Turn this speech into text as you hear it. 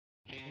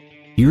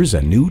Here's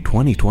a new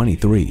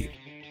 2023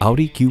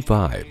 Audi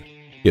Q5.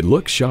 It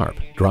looks sharp,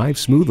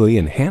 drives smoothly,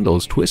 and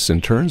handles twists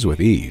and turns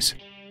with ease.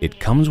 It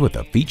comes with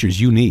the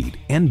features you need,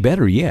 and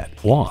better yet,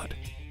 want.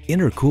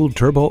 Intercooled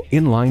turbo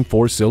inline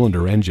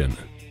 4-cylinder engine,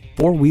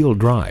 4-wheel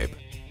drive,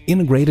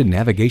 integrated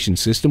navigation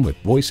system with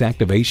voice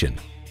activation,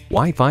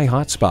 Wi-Fi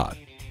hotspot,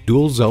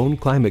 dual zone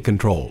climate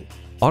control,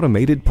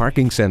 automated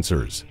parking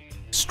sensors,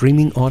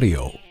 streaming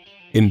audio,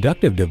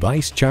 inductive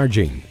device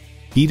charging,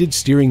 heated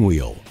steering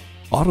wheel,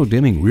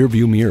 auto-dimming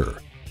rearview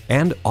mirror,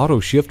 and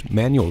auto-shift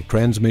manual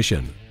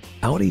transmission.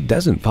 Audi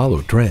doesn't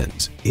follow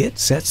trends, it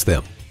sets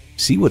them.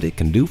 See what it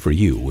can do for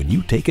you when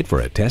you take it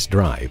for a test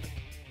drive.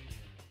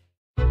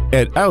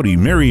 At Audi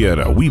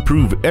Marietta, we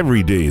prove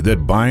every day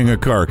that buying a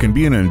car can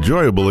be an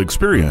enjoyable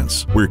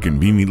experience. We're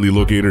conveniently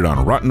located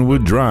on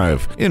Rottenwood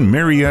Drive in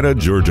Marietta,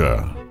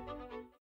 Georgia.